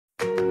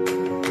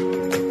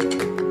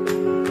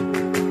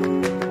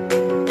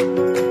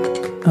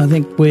I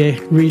think we're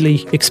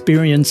really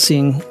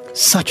experiencing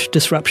such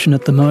disruption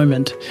at the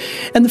moment.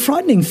 And the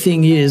frightening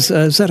thing is,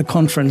 I was at a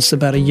conference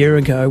about a year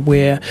ago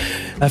where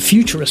a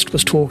futurist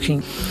was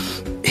talking.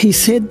 He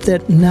said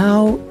that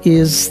now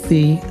is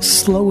the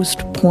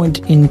slowest point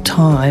in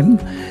time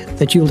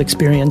that you'll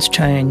experience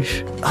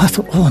change. I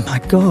thought, oh my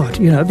God,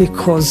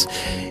 because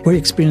we're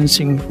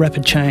experiencing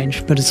rapid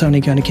change, but it's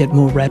only going to get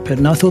more rapid.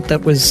 And I thought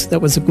that was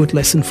a good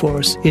lesson for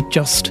us. It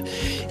just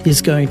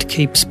is going to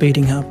keep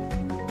speeding up.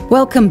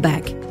 Welcome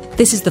back.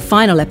 This is the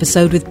final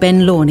episode with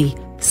Ben Lawney,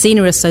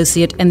 Senior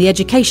Associate and the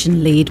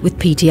Education Lead with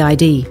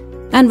PTID,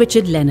 and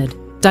Richard Leonard,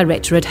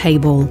 Director at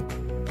Hayball.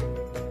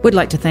 We'd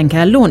like to thank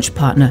our launch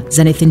partner,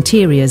 Zenith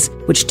Interiors,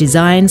 which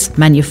designs,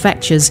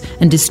 manufactures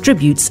and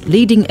distributes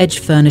leading-edge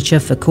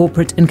furniture for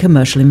corporate and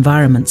commercial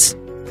environments.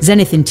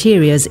 Zenith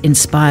Interiors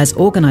inspires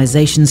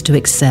organisations to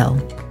excel.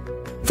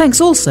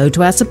 Thanks also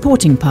to our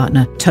supporting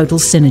partner, Total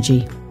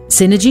Synergy.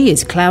 Synergy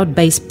is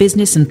cloud-based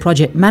business and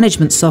project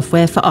management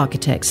software for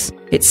architects.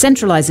 It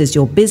centralises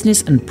your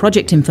business and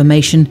project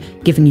information,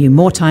 giving you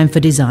more time for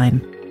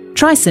design.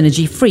 Try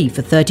Synergy free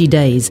for 30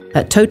 days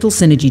at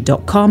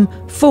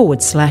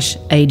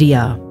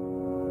totalsynergy.com/ADR.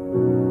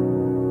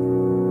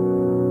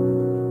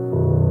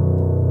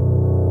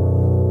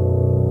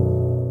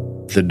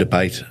 The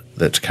debate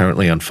that's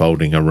currently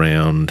unfolding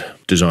around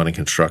design and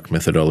construct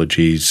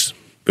methodologies,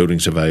 building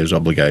surveyors'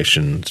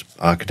 obligations,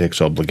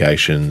 architects'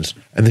 obligations,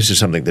 and this is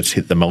something that's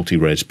hit the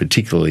multi-res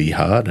particularly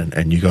hard,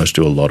 and you guys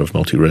do a lot of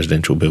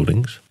multi-residential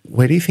buildings.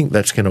 Where do you think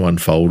that's going to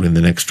unfold in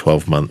the next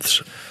 12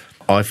 months?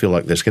 I feel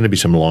like there's going to be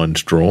some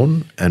lines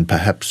drawn and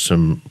perhaps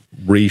some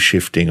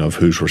reshifting of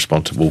who's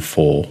responsible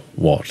for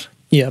what.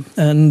 Yeah,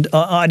 and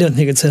I don't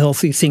think it's a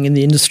healthy thing in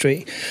the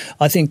industry.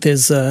 I think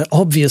there's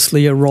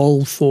obviously a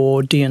role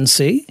for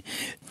D&C.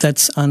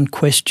 That's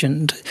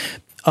unquestioned.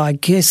 I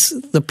guess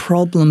the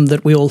problem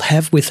that we all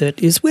have with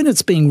it is when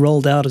it's being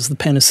rolled out as the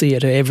panacea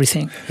to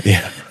everything.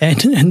 Yeah.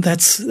 And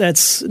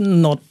that's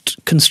not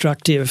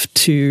constructive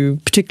to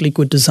particularly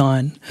good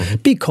design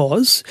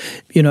because,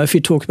 if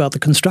you talk about the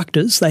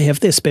constructors, they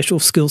have their special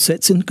skill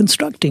sets in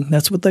constructing.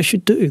 That's what they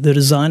should do. The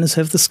designers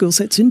have the skill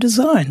sets in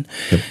design.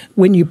 Yep.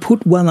 When you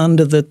put one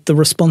under the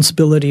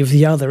responsibility of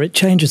the other, it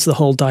changes the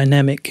whole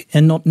dynamic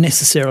and not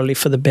necessarily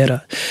for the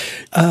better.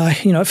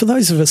 For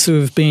those of us who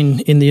have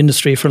been in the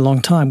industry for a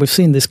long time, we've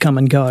seen this come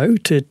and go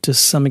to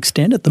some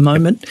extent. At the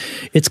moment,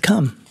 It's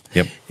come.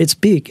 Yep. It's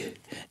big.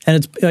 And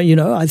it's,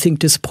 I think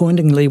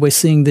disappointingly we're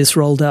seeing this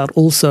rolled out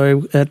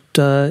also at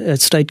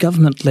state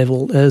government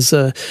level as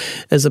a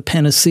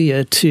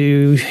panacea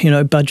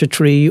to,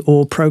 budgetary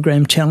or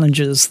program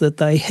challenges that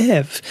they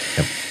have.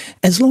 Yep.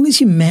 As long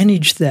as you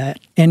manage that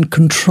and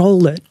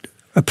control it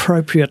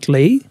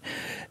appropriately,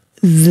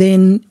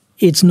 then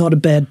it's not a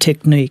bad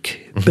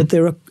technique. Mm-hmm. But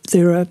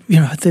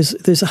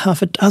there's a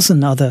half a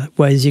dozen other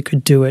ways you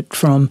could do it,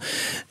 from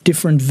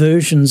different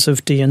versions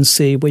of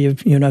D&C where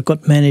you've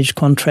got managed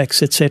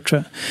contracts,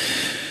 etc.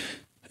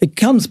 It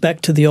comes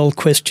back to the old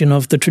question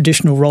of the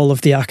traditional role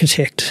of the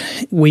architect.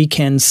 We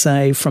can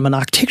say from an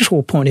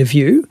architectural point of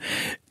view,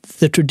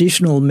 the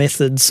traditional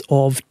methods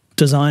of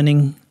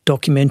designing,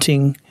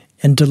 documenting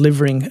and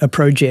delivering a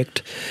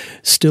project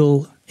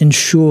still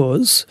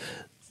ensures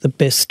the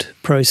best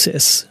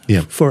process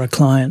for a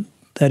client.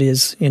 That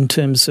is, in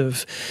terms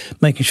of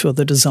making sure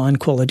the design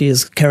quality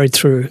is carried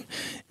through.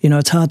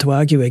 It's hard to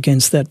argue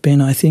against that,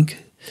 Ben, I think.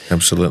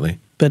 Absolutely.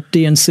 But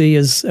D&C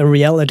is a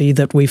reality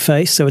that we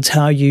face, so it's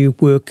how you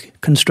work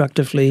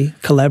constructively,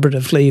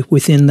 collaboratively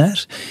within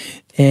that.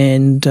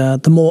 And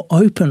the more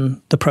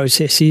open the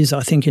process is,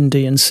 I think, in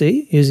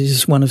D&C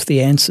is one of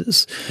the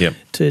answers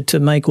to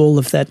make all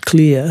of that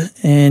clear.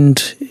 And,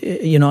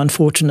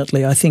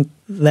 unfortunately, I think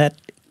that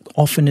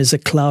often is a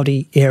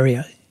cloudy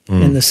area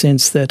in the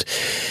sense that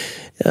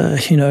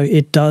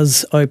it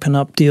does open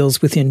up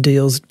deals within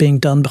deals being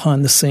done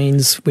behind the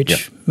scenes,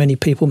 which many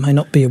people may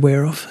not be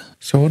aware of.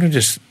 So I want to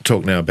just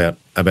talk now about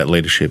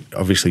leadership.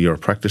 Obviously, you're a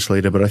practice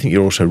leader, but I think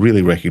you're also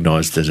really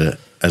recognised as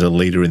a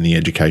leader in the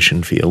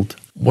education field.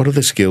 What are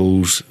the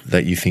skills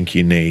that you think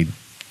you need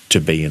to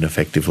be an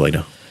effective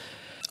leader?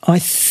 I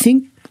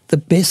think the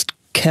best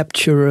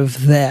capture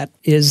of that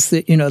is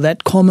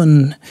that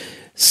common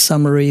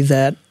summary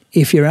that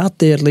if you're out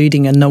there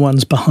leading and no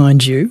one's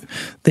behind you,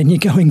 then you're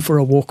going for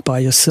a walk by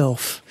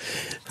yourself.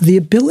 The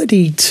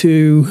ability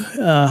to,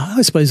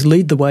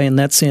 lead the way in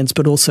that sense,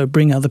 but also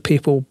bring other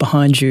people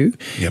behind you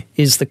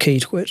is the key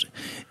to it.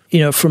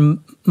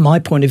 From my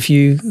point of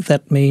view,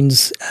 that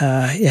means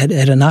at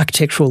an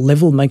architectural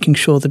level, making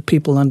sure that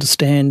people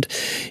understand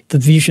the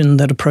vision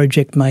that a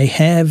project may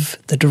have,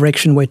 the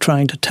direction we're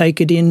trying to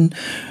take it in,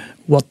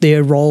 what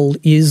their role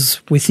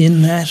is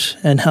within that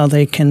and how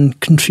they can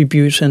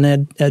contribute and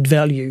add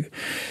value.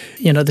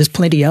 There's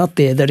plenty out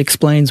there that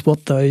explains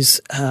what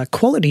those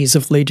qualities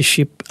of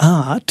leadership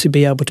are to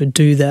be able to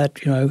do that,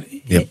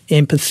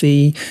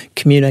 empathy,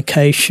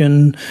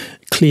 communication,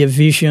 clear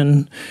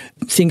vision,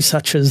 things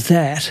such as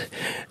that.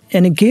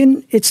 And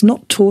again, it's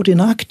not taught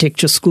in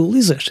architecture school,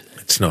 is it?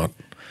 It's not.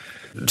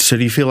 So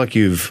do you feel like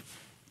you've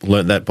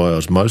learnt that by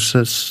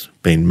osmosis,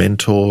 been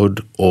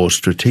mentored, or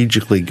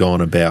strategically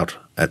gone about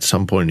at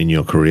some point in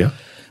your career,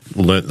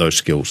 learnt those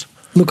skills?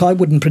 Look, I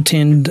wouldn't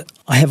pretend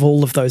I have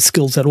all of those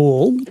skills at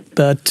all,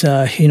 but,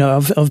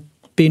 I've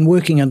been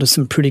working under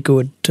some pretty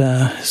good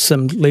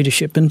some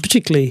leadership, and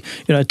particularly,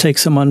 take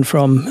someone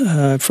from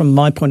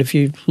my point of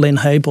view, Len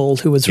Hayball,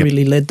 who has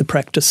really led the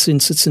practice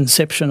since its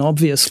inception,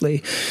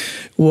 obviously,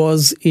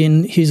 was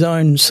in his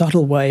own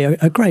subtle way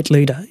a great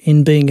leader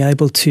in being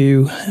able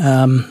to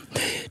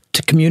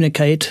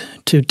communicate,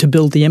 to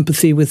build the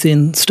empathy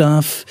within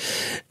staff,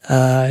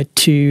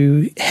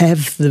 to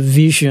have the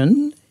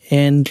vision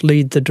and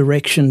lead the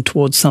direction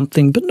towards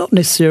something, but not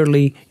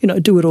necessarily,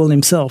 do it all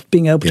himself.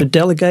 Being able to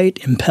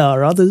delegate,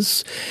 empower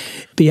others,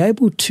 be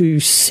able to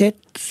set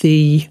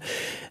the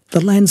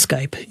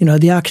landscape,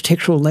 the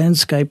architectural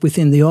landscape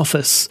within the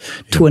office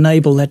to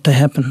enable that to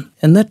happen.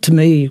 And that to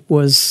me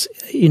was,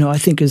 I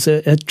think is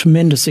a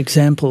tremendous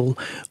example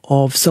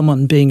of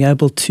someone being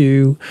able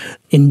to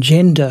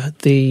engender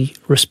the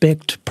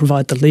respect,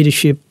 provide the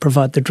leadership,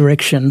 provide the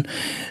direction,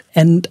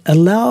 and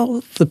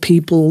allow the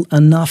people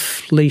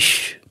enough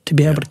leash to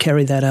be able to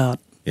carry that out.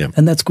 Yeah.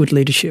 And that's good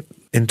leadership.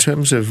 In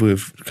terms of,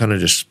 we've kind of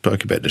just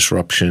spoke about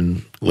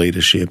disruption,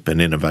 leadership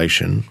and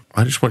innovation.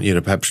 I just want you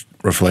to perhaps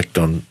reflect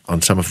on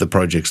some of the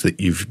projects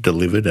that you've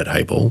delivered at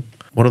Hayball.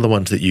 What are the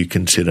ones that you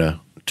consider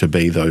to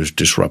be those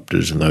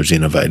disruptors and those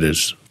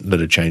innovators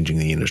that are changing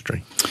the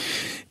industry?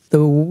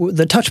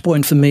 The touch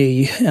point for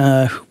me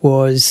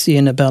was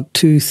in about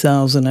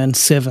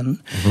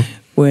 2007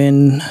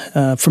 when,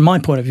 from my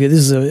point of view, this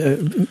is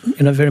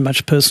a very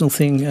much personal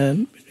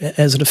thing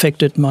as it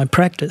affected my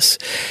practice.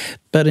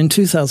 But in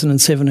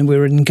 2007, we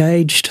were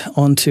engaged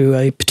onto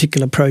a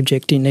particular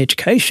project in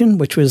education,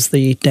 which was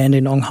the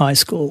Dandenong High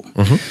School.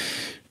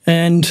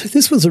 And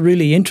this was a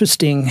really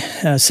interesting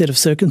set of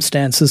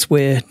circumstances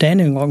where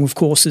Dandenong, of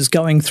course, is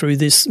going through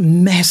this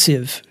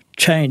massive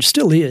change,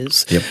 still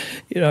is,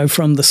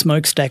 from the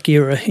smokestack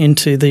era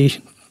into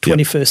the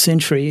 21st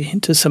century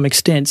to some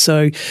extent.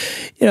 So,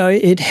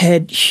 it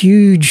had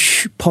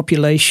huge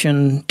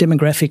population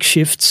demographic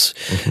shifts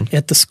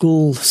at the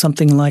school.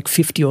 Something like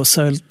 50 or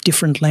so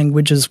different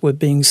languages were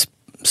being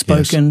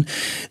spoken.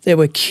 There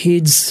were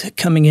kids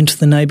coming into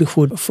the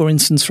neighbourhood, for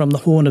instance, from the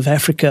Horn of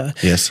Africa,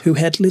 who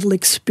had little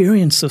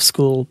experience of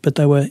school, but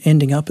they were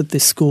ending up at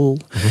this school.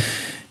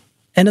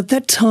 And at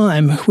that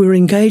time, we were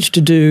engaged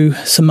to do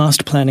some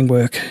master planning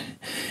work.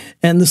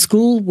 And the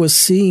school was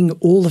seeing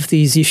all of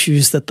these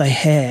issues that they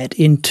had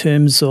in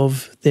terms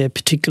of their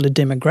particular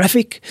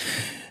demographic,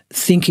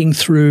 thinking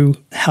through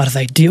how do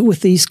they deal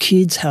with these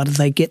kids, how do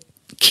they get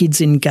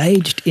kids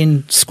engaged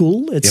in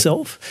school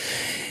itself,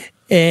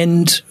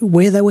 and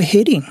where they were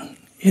heading,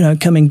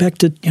 coming back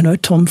to,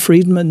 Tom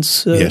Friedman's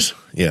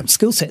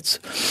skill sets.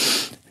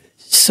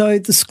 So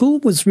the school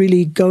was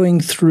really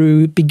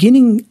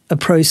beginning a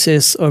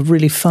process of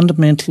really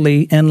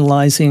fundamentally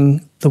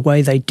analysing the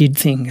way they did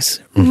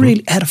things,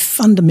 really at a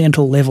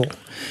fundamental level.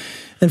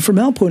 And from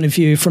our point of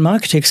view, from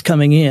architects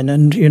coming in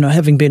and,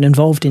 having been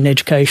involved in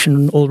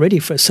education already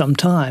for some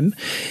time,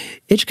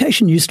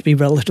 education used to be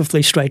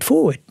relatively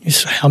straightforward. You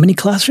say, how many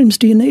classrooms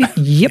do you need?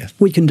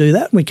 We can do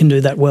that. We can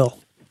do that well.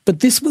 But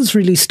this was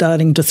really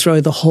starting to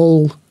throw the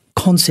whole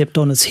concept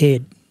on its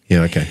head.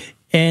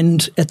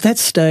 And at that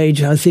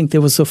stage, I think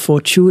there was a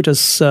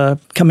fortuitous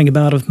coming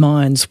about of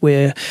minds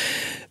where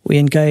we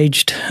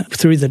engaged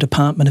through the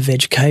Department of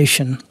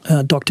Education,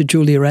 Dr.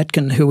 Julia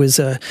Atkin, who was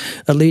a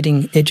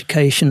leading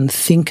education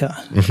thinker.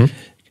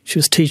 She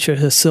was a teacher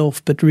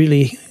herself, but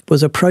really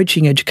was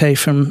approaching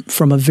education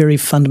from a very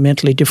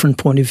fundamentally different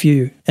point of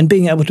view and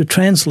being able to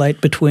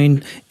translate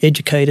between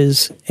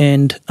educators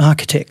and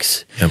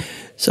architects.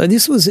 So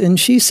this was, and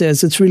she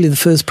says it's really the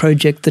first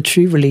project that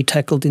she really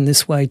tackled in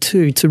this way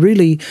too, to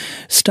really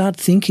start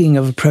thinking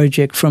of a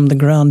project from the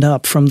ground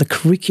up, from the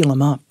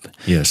curriculum up.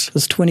 This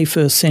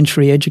 21st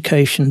century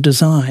education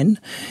design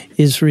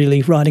is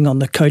really riding on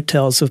the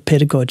coattails of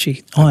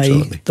pedagogy,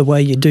 i.e. the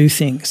way you do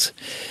things.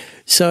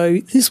 So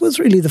this was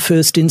really the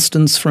first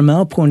instance from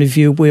our point of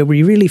view where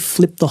we really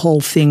flipped the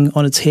whole thing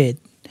on its head.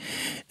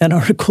 And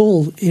I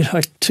recall,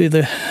 to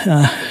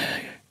the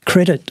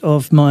credit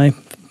of my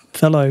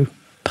fellow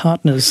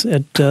partners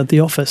at the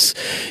office,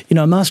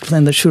 a master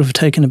plan that should have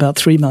taken about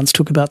 3 months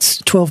took about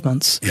 12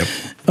 months,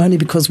 only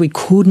because we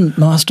couldn't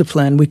master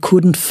plan, we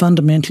couldn't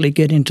fundamentally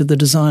get into the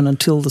design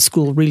until the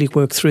school really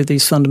worked through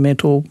these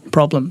fundamental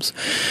problems.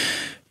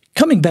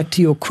 Coming back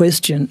to your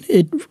question,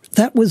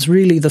 that was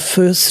really the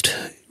first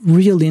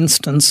real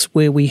instance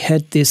where we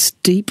had this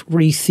deep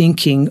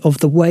rethinking of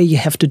the way you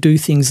have to do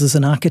things as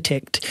an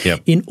architect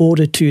in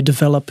order to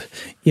develop,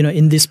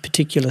 in this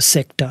particular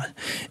sector.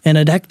 And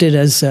it acted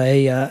as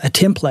a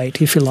template,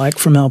 if you like,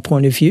 from our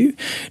point of view,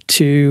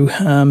 to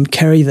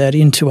carry that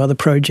into other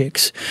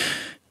projects.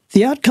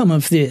 The outcome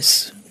of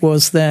this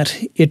was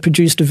that it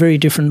produced a very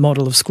different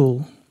model of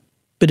school.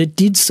 But it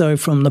did so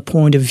from the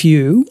point of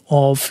view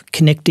of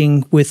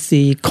connecting with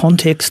the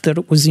context that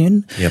it was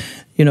in,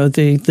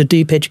 the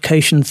deep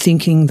education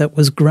thinking that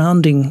was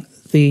grounding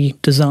the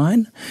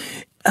design,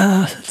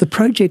 The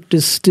project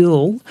is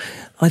still,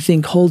 I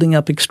think, holding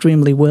up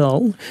extremely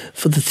well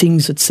for the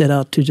things it set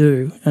out to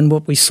do. And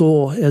what we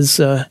saw as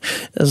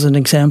an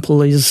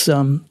example is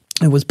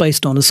it was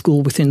based on a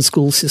school within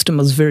school system.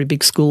 It was a very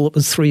big school. It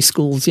was 3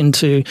 schools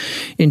into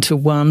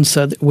one,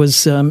 so it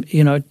was a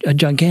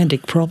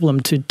gigantic problem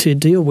to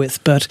deal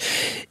with. But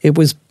it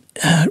was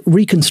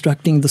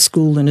reconstructing the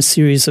school in a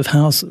series of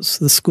houses,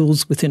 the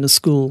schools within a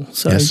school.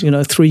 So, yes.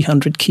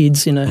 300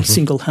 kids in a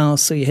single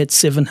house, so you had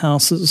 7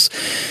 houses.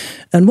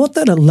 And what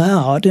that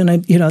allowed,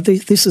 and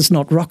this is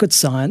not rocket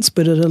science,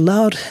 but it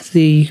allowed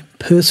the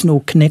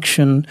personal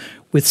connection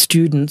with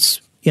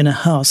students in a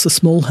house, a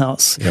small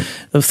house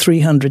of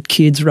 300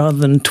 kids rather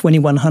than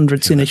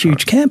 2,100s in a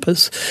huge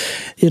campus.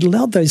 It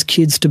allowed those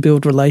kids to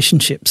build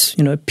relationships,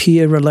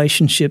 peer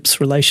relationships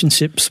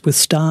with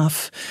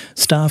staff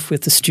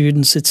with the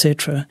students,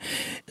 etc.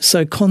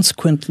 So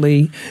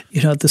consequently,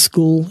 the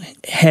school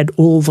had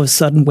all of a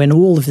sudden, when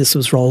all of this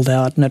was rolled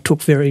out, and it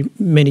took very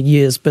many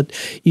years, but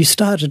you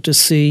started to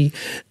see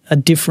a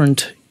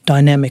different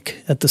dynamic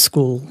at the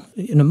school,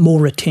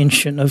 more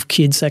attention of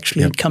kids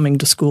actually coming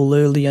to school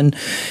early and,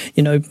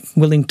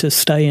 willing to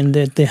stay in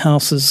their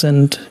houses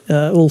and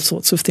all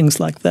sorts of things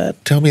like that.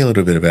 Tell me a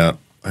little bit about,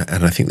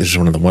 and I think this is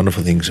one of the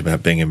wonderful things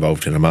about being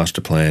involved in a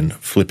master plan,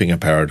 flipping a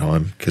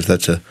paradigm, because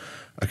that's a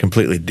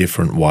completely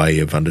different way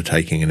of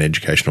undertaking an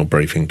educational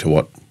briefing to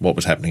what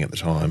was happening at the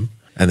time.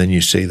 And then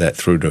you see that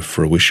through to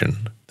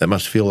fruition. That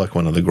must feel like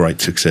one of the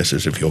great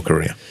successes of your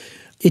career.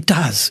 It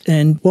does.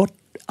 And what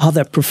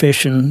other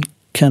profession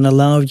can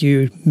allow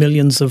you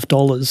millions of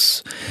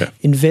dollars,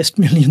 invest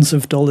millions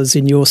of dollars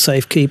in your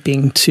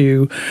safekeeping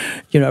to,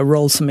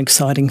 roll some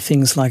exciting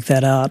things like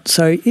that out.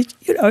 So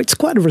it's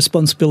quite a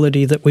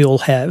responsibility that we all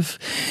have.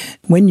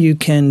 When you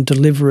can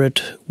deliver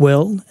it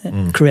well,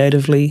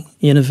 creatively,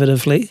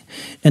 innovatively,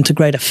 and to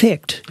great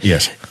effect,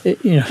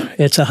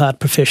 it's a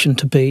hard profession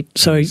to beat.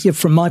 So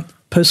from my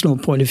personal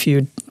point of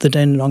view, the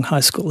Dandenong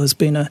High School has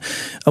been a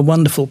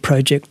wonderful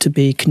project to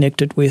be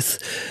connected with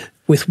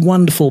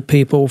wonderful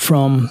people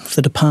from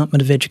the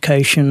Department of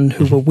Education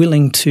who were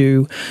willing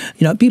to,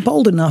 be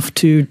bold enough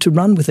to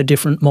run with a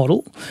different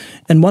model,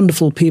 and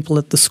wonderful people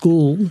at the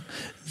school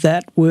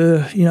that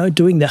were,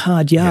 doing the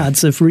hard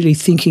yards of really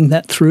thinking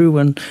that through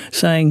and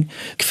saying,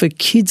 for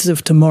kids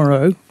of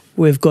tomorrow,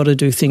 we've got to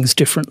do things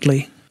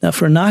differently. Now,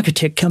 for an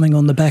architect coming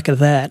on the back of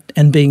that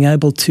and being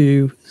able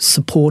to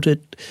support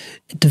it,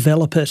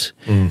 develop it,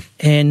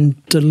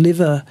 and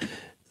deliver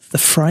the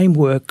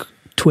framework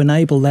to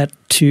enable that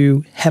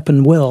to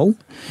happen well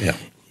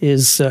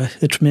is a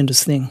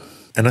tremendous thing.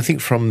 And I think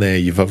from there,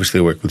 you've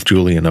obviously worked with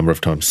Julie a number of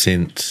times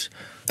since,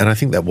 and I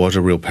think that was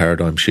a real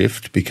paradigm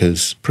shift,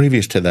 because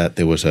previous to that,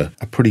 there was a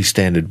pretty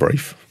standard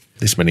brief,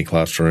 this many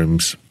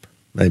classrooms,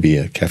 maybe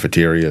a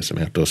cafeteria, some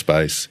outdoor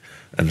space,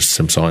 and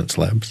some science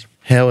labs.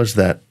 How has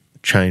that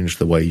changed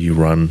the way you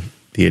run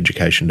the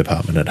education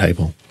department at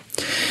Hayball?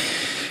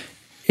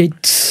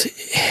 It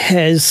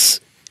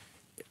has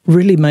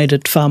really made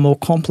it far more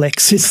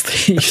complex is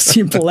the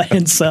simple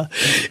answer,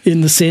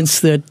 in the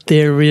sense that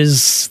there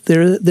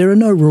are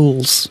no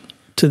rules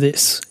to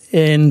this.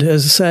 And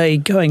as I say,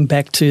 going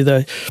back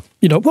to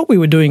what we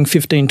were doing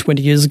 15,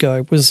 20 years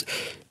ago was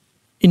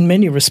in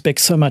many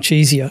respects so much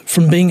easier,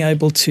 from being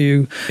able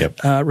to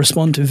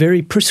respond to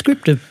very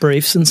prescriptive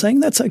briefs and saying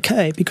that's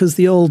okay, because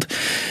the old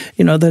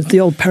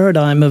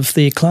paradigm of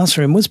the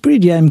classroom was pretty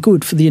damn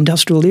good for the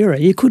industrial era.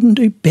 You couldn't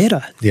do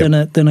better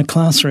than a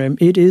classroom.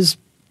 It is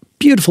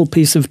beautiful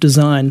piece of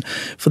design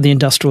for the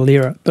industrial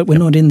era, but we're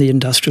not in the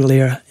industrial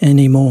era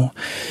anymore.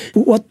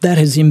 What that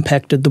has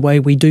impacted the way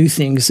we do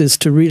things is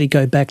to really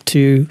go back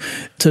to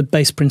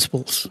base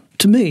principles.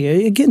 To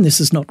me, again,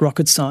 this is not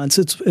rocket science.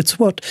 It's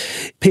what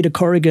Peter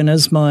Corrigan,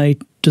 as my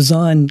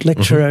design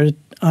lecturer at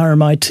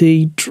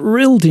RMIT,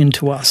 drilled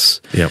into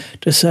us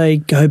to say,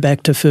 go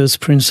back to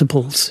first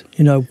principles.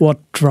 What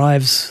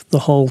drives the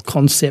whole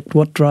concept,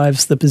 what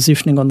drives the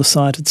positioning on the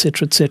site,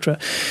 etc., etc.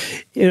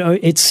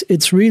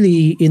 It's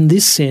really, in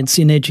this sense,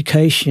 in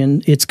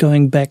education, it's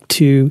going back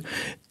to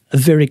a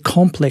very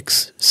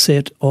complex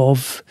set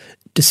of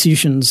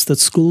decisions that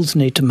schools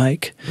need to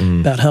make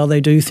about how they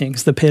do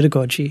things, the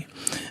pedagogy.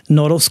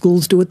 Not all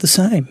schools do it the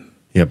same.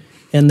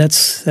 And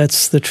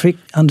that's the trick,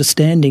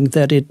 understanding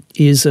that it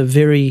is a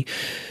very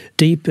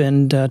deep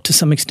and to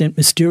some extent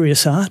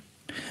mysterious art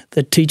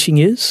that teaching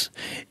is,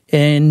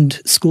 and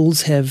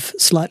schools have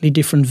slightly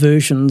different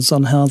versions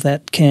on how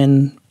that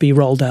can be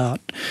rolled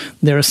out.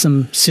 There are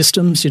some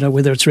systems,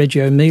 whether it's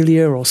Reggio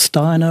Emilia or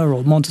Steiner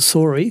or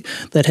Montessori,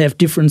 that have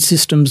different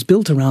systems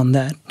built around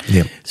that.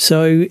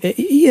 So,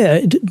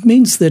 it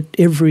means that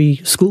every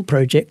school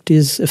project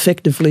is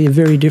effectively a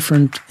very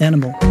different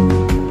animal.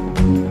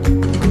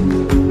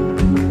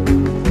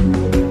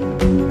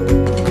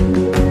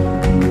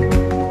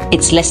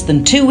 It's less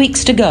than 2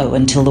 weeks to go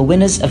until the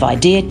winners of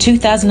IDEA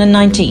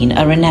 2019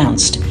 are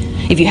announced.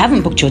 If you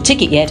haven't booked your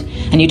ticket yet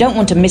and you don't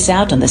want to miss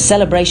out on the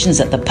celebrations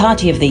at the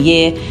Party of the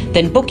Year,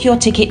 then book your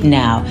ticket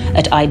now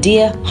at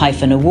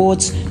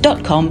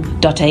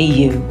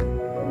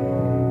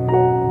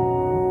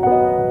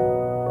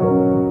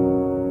idea-awards.com.au.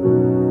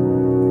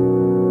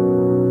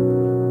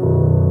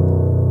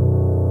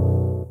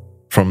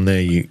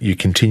 you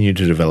continue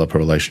to develop a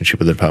relationship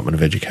with the Department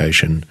of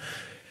Education,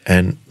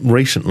 and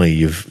recently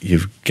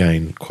you've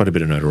gained quite a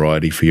bit of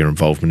notoriety for your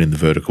involvement in the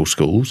vertical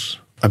schools.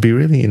 I'd be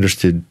really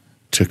interested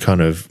to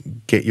kind of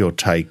get your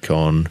take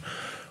on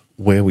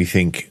where we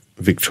think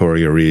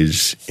Victoria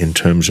is in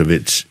terms of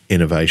its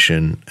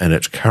innovation and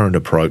its current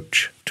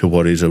approach to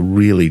what is a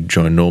really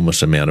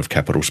ginormous amount of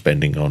capital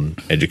spending on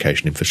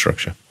education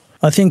infrastructure.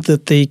 I think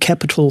that the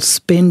capital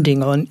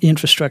spending on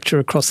infrastructure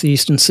across the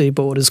eastern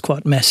seaboard is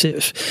quite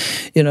massive.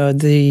 You know,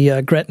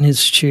 the Grattan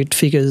Institute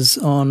figures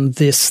on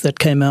this that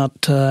came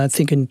out, I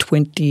think, in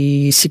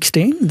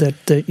 2016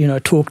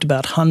 that talked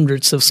about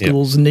hundreds of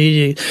schools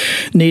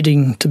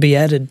needing to be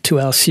added to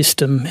our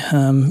system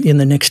in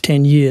the next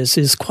 10 years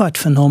is quite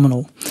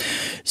phenomenal.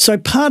 So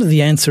part of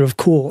the answer, of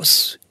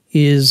course,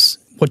 is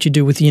what you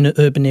do with the inner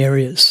urban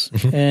areas.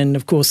 Mm-hmm. And,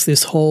 of course,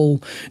 this whole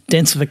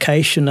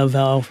densification of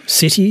our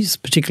cities,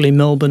 particularly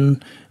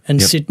Melbourne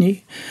and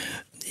Sydney,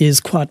 is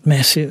quite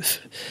massive.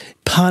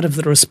 Part of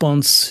the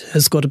response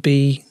has got to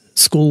be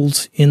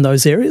schools in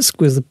those areas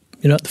with,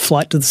 the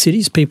flight to the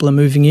cities. People are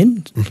moving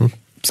in,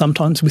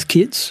 sometimes with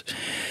kids.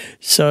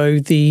 So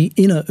the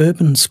inner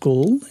urban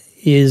school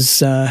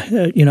is,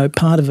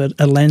 part of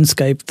a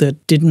landscape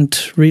that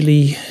didn't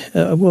really,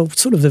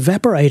 sort of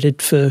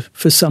evaporated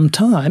for some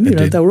time.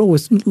 There were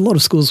always, a lot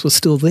of schools were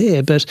still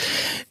there, but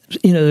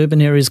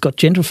urban areas got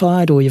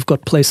gentrified, or you've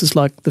got places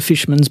like the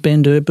Fisherman's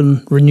Bend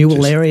urban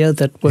renewal area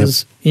that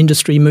was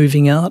industry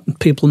moving out and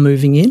people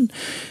moving in,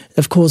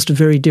 have caused a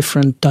very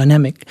different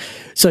dynamic.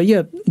 So,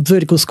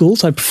 vertical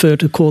schools, I prefer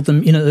to call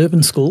them inner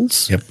urban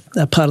schools,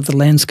 are part of the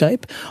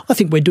landscape. I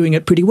think we're doing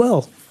it pretty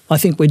well. I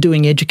think we're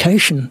doing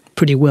education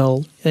pretty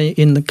well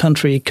in the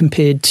country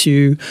compared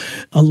to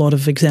a lot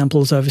of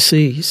examples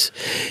overseas.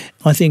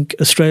 I think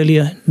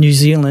Australia, New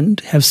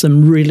Zealand have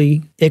some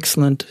really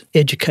excellent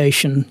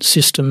education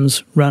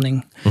systems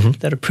running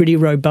that are pretty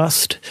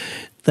robust,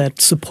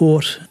 that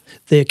support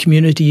their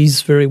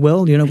communities very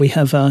well. We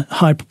have a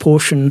high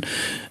proportion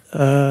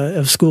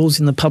of schools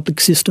in the public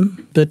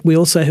system, but we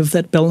also have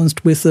that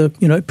balanced with a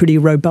pretty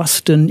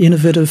robust and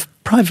innovative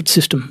private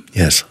system.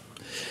 Yes.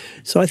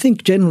 So I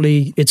think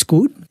generally it's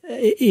good.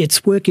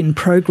 It's work in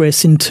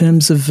progress in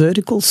terms of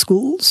vertical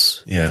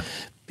schools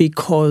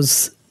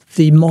because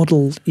the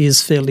model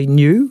is fairly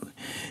new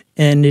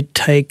and it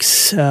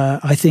takes,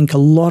 I think, a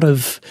lot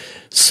of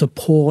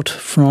support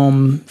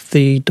from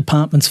the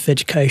departments of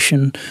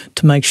education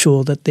to make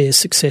sure that they're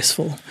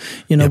successful.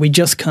 We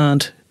just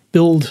can't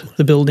build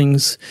the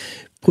buildings,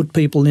 put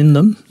people in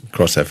them.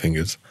 Cross our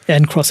fingers.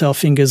 And cross our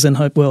fingers and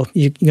hope,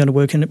 you're going to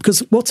work in it. Because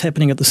what's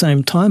happening at the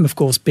same time, of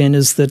course, Ben,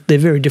 is that they're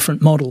very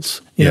different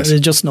models. They're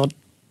just not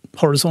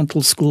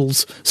horizontal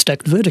schools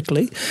stacked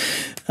vertically.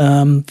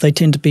 They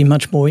tend to be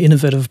much more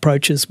innovative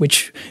approaches,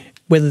 which,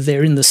 whether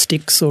they're in the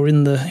sticks or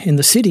in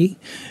the city,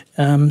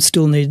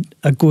 still need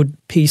a good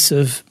piece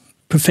of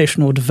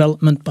professional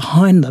development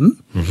behind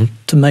them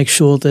to make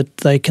sure that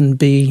they can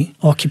be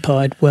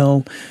occupied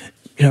well,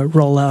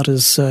 roll out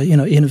as,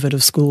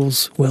 innovative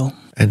schools well.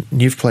 And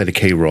you've played a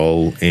key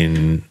role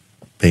in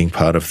being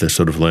part of the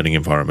sort of learning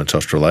environments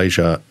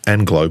Australasia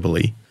and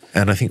globally.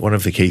 And I think one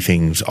of the key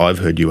things I've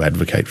heard you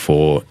advocate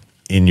for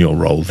in your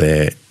role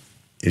there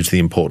is the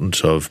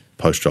importance of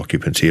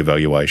post-occupancy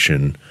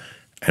evaluation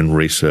and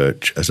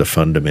research as a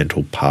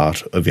fundamental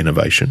part of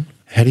innovation.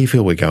 How do you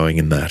feel we're going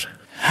in that?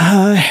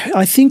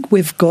 I think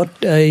we've got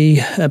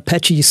a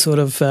patchy sort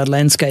of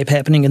landscape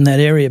happening in that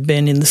area,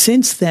 Ben, in the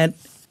sense that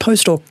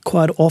postdoc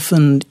quite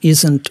often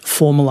isn't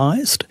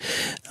formalised.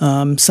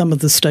 Some of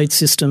the state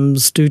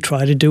systems do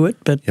try to do it,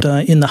 but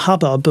in the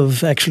hubbub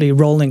of actually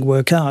rolling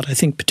work out, I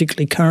think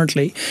particularly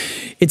currently,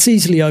 it's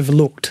easily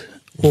overlooked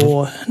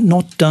or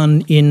not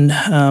done in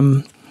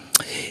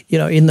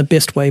the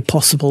best way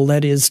possible.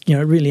 That is,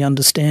 really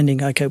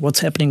understanding, what's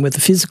happening with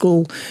the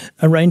physical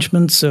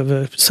arrangements of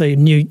a, say,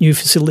 new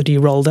facility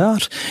rolled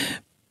out,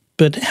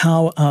 but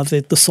how are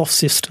the soft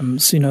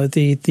systems,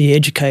 the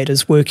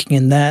educators working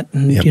in that,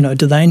 and,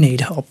 do they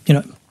need help?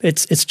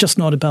 It's just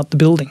not about the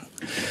building.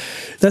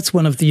 That's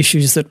one of the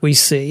issues that we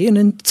see. And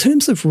in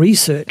terms of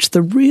research,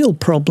 the real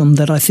problem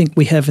that I think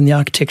we have in the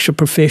architecture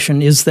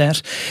profession is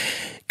that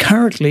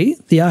currently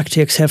the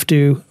architects have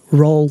to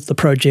roll the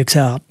projects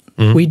out.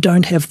 We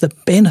don't have the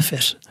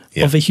benefit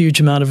of a huge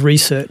amount of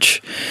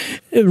research.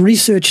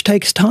 Research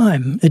takes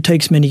time. It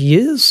takes many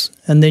years,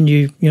 and then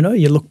you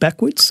look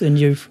backwards, and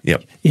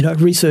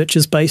research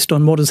is based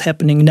on what is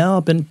happening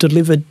now, but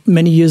delivered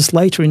many years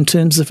later in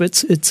terms of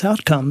its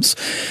outcomes.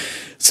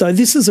 So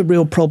this is a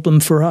real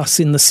problem for us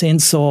in the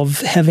sense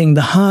of having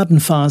the hard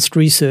and fast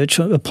research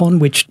upon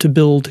which to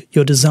build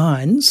your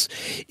designs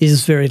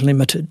is very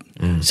limited.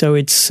 So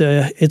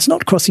it's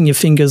not crossing your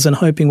fingers and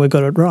hoping we've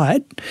got it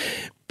right,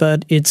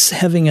 but it's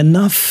having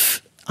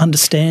enough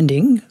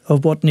understanding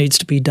of what needs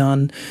to be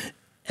done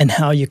and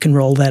how you can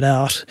roll that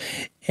out,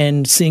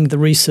 and seeing the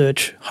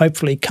research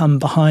hopefully come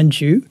behind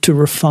you to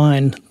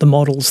refine the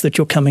models that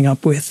you're coming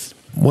up with.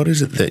 What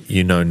is it that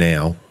you know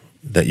now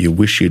that you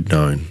wish you'd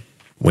known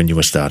when you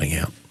were starting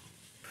out?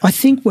 I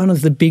think one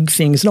of the big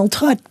things, and I'll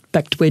tie it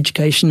back to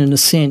education in a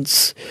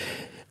sense.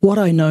 What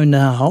I know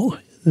now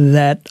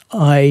that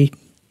I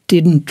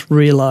didn't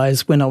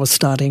realise when I was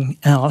starting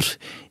out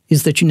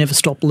is that you never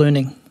stop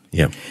learning.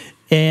 Yeah.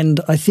 And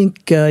I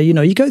think,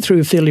 you go through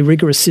a fairly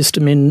rigorous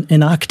system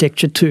in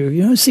architecture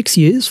too. 6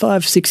 years,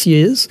 5-6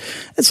 years,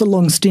 that's a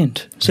long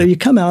stint. So you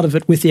come out of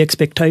it with the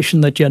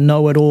expectation that you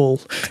know it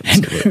all.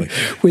 And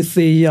with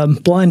the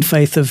blind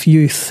faith of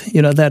youth,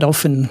 that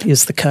often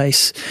is the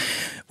case.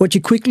 What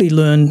you quickly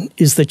learn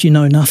is that you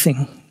know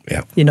nothing.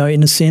 Yeah.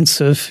 In a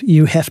sense of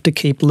you have to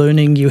keep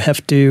learning, you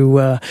have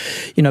to,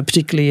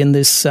 particularly in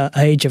this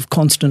age of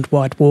constant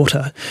white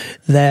water,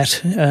 that,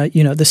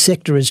 the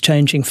sector is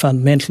changing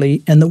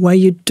fundamentally and the way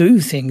you do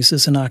things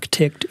as an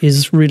architect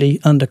is really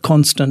under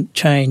constant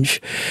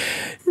change.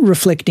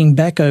 Reflecting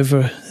back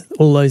over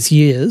all those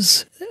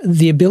years,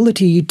 the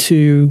ability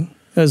to,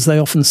 as they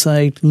often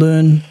say,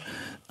 learn,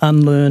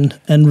 unlearn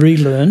and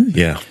relearn,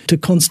 to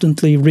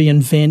constantly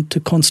reinvent,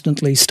 to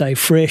constantly stay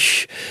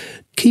fresh,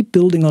 keep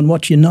building on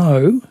what you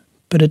know,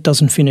 but it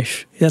doesn't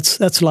finish.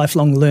 That's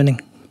lifelong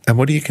learning. And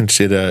what do you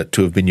consider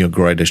to have been your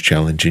greatest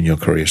challenge in your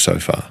career so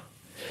far?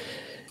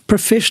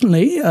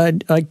 Professionally,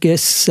 I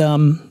guess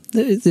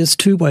there's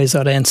two ways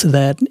I'd answer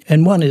that.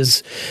 And one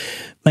is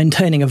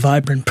maintaining a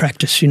vibrant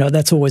practice.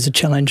 That's always a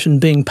challenge.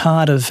 And being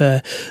part of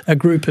a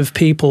group of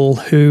people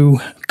who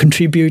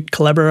contribute,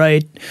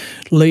 collaborate,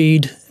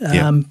 lead,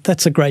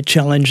 that's a great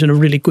challenge and a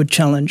really good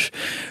challenge.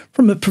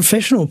 From a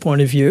professional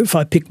point of view, if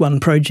I pick one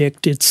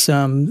project, it's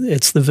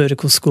the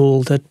vertical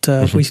school that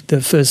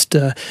the first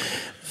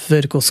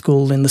vertical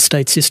school in the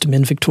state system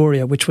in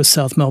Victoria, which was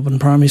South Melbourne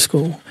Primary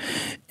School.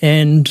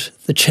 And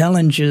the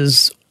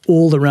challenges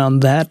all around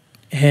that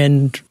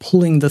and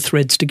pulling the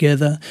threads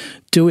together,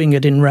 doing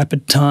it in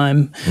rapid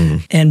time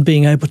and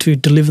being able to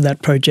deliver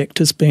that project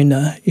has been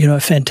a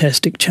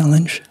fantastic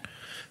challenge.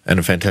 And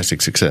a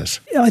fantastic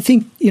success. I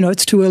think,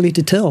 it's too early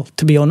to tell,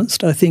 to be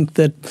honest. I think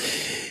that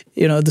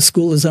the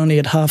school is only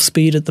at half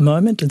speed at the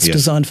moment. It's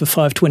designed for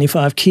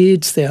 525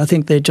 kids. I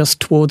think they're just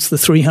towards the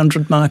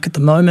 300 mark at the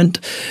moment.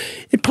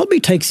 It probably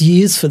takes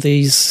years for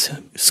these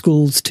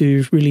schools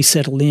to really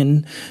settle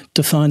in,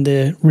 to find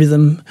their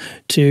rhythm,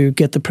 to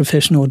get the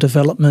professional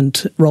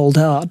development rolled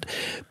out.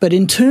 But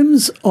in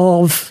terms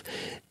of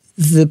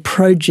the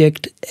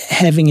project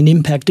having an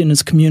impact in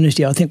its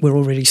community, I think we're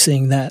already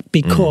seeing that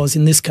because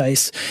in this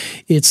case,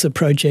 it's a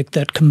project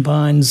that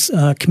combines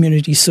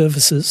community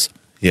services.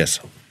 Yes.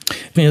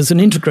 It's an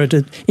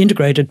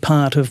integrated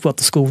part of what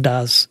the school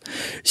does.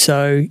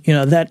 So,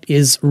 that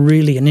is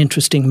really an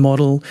interesting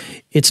model.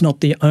 It's not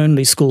the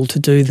only school to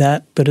do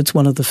that, but it's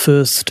one of the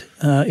first.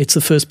 It's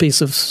the first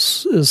piece of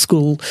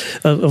school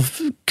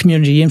of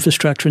community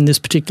infrastructure in this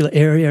particular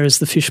area as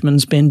the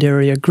Fisherman's Bend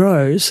area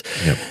grows.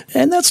 Yep.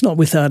 And that's not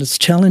without its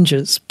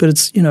challenges, but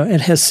it's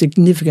it has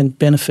significant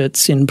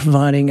benefits in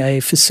providing a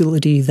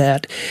facility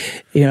that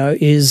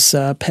is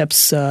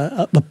perhaps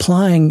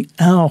applying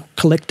our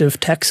collective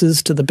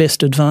taxes to the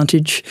best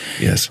advantage.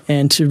 Yes.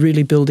 And to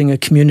really building a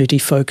community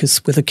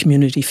focus with a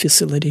community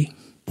facility.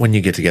 When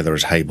you get together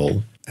as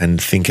Hayball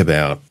and think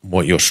about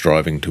what you're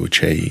striving to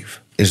achieve,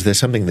 is there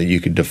something that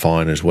you could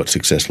define as what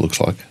success looks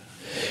like?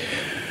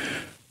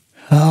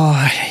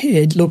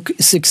 Look,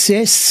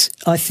 success,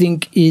 I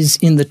think, is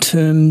in the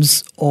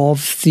terms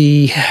of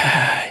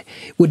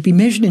would be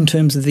measured in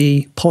terms of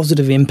the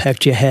positive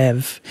impact you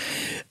have.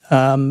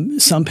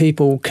 Some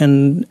people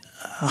can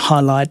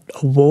highlight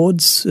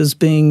awards as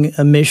being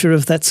a measure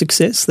of that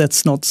success.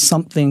 That's not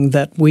something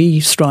that we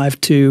strive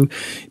to,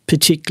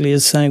 particularly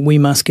as saying we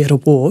must get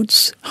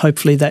awards.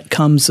 Hopefully that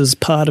comes as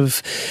part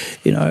of,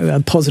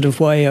 a positive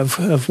way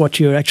of what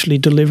you're actually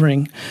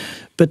delivering.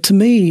 But to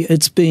me,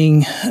 it's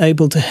being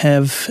able to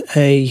have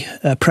a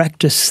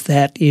practice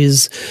that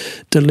is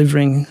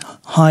delivering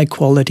high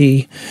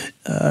quality,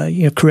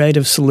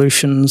 creative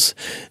solutions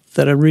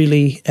that are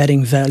really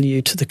adding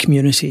value to the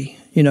community.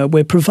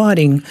 We're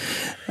providing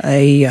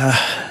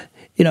a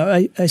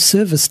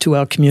service to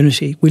our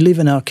community. We live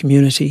in our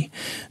community,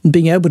 and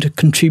being able to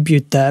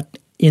contribute that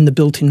in the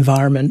built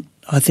environment,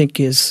 I think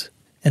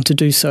and to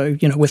do so,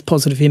 with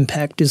positive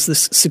impact is the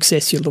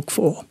success you look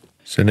for.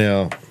 So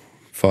now,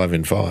 5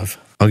 in 5.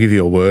 I'll give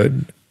you a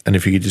word, and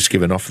if you could just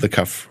give an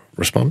off-the-cuff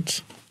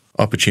response.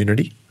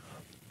 Opportunity.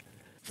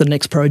 The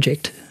next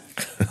project.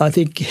 I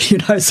think,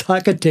 as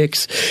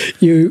architects,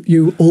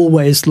 you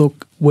always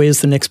look, where's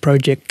the next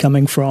project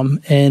coming from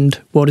and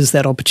what is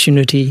that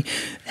opportunity?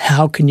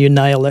 How can you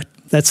nail it?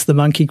 That's the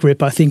monkey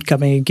grip, I think,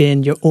 coming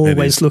again. You're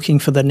always looking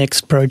for the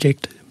next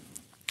project.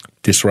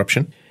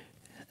 Disruption?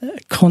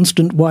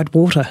 Constant white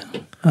water.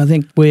 I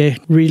think we're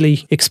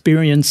really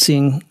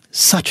experiencing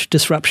such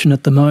disruption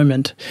at the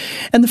moment.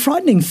 And the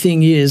frightening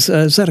thing is,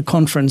 I was at a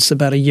conference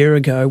about a year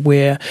ago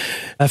where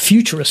a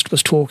futurist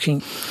was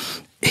talking.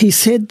 He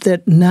said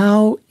that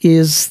now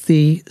is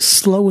the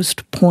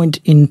slowest point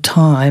in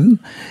time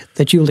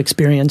that you'll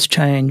experience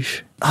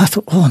change. I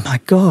thought, oh my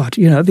God,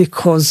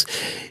 because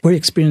we're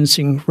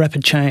experiencing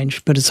rapid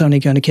change, but it's only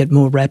going to get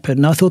more rapid.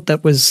 And I thought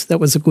that was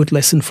a good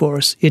lesson for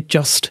us. It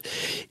just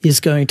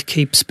is going to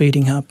keep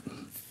speeding up.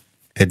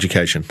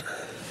 Education.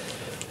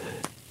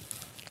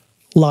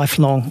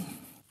 Lifelong,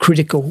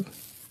 critical.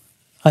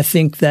 I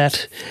think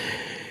that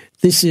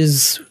this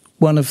is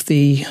one of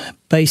the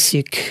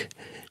basic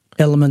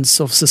elements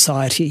of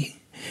society,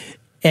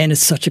 and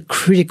it's such a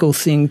critical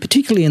thing,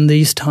 particularly in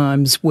these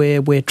times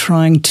where we're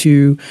trying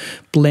to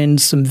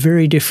blend some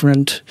very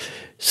different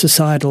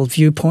societal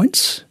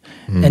viewpoints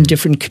and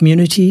different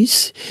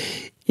communities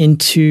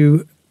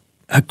into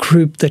a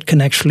group that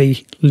can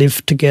actually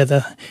live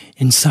together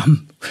in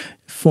some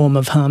form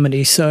of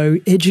harmony. So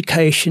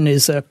education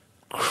is a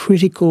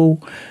critical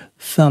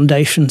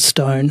foundation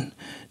stone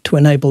to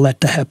enable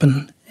that to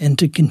happen and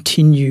to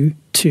continue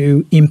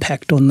to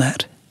impact on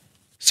that.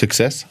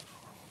 Success?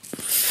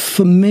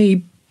 For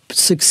me,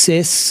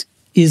 success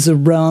is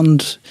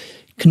around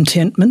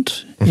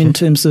contentment in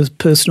terms of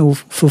personal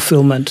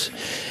fulfillment.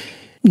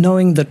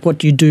 Knowing that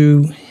what you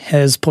do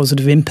has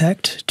positive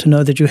impact, to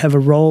know that you have a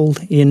role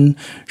in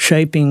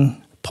shaping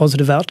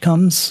positive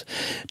outcomes,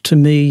 to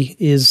me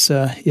is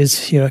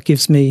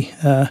gives me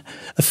a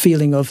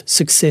feeling of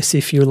success,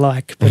 if you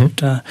like.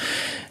 But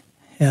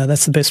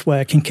that's the best way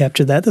I can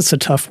capture that. That's a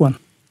tough one.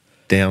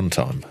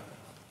 Downtime.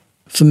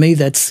 For me,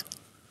 that's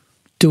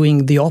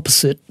doing the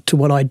opposite to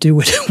what I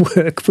do at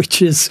work,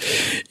 which is,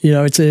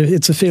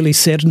 it's a fairly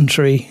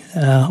sedentary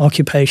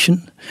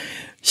occupation.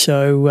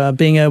 So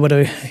being able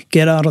to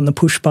get out on the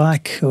push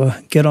bike or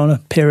get on a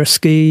pair of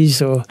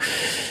skis or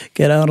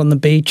get out on the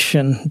beach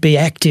and be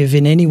active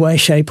in any way,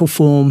 shape or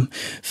form,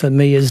 for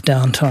me is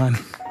downtime.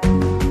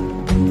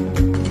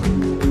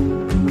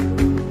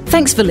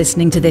 Thanks for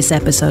listening to this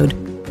episode.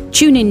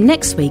 Tune in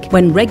next week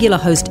when regular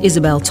host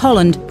Isabel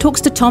Tolland talks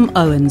to Tom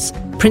Owens,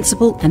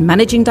 Principal and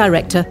Managing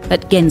Director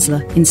at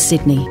Gensler in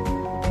Sydney.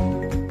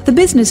 The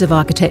Business of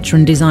Architecture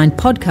and Design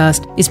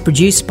podcast is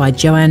produced by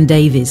Joanne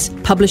Davies,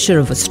 publisher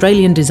of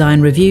Australian Design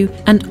Review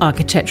and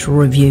Architectural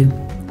Review,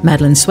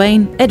 Madeline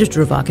Swain,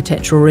 editor of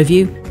Architectural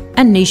Review,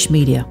 and Niche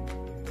Media.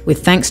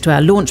 With thanks to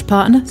our launch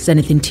partner,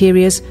 Zenith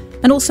Interiors,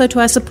 and also to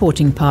our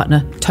supporting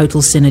partner,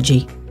 Total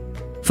Synergy.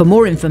 For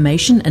more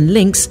information and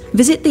links,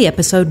 visit the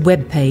episode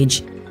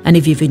webpage. And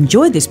if you've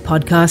enjoyed this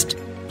podcast,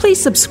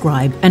 please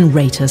subscribe and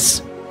rate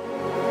us.